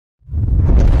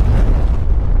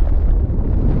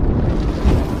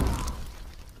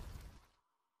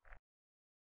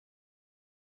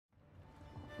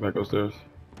Back upstairs.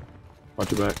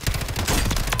 Watch your back.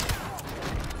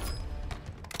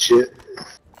 Shit.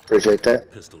 Appreciate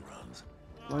that. Pistol rounds.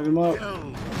 Light him up.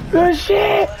 Good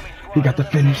shit! He got the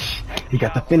finish. He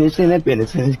got the finish in the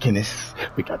business in his Guinness.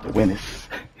 We got the winners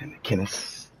in the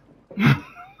Guinness.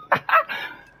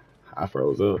 I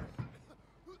froze up.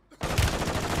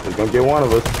 He's gonna get one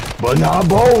of us, but not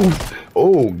both.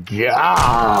 Oh,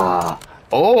 God.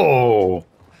 Oh.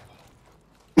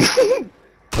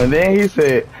 And then he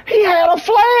said, he had a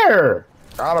flare.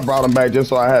 I'd have brought him back just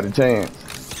so I had a chance.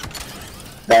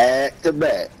 Back to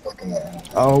back.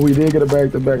 Oh, we did get a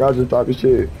back to back. I was just talking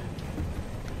shit.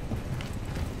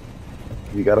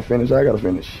 You gotta finish, I gotta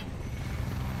finish.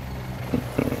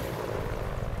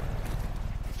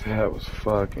 That was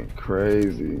fucking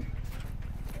crazy.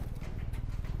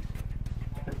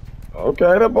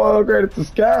 Okay, that boy upgraded to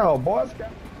Scout, boy.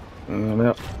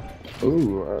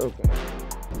 Ooh, okay.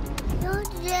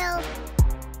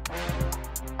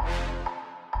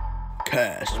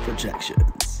 Cash protection.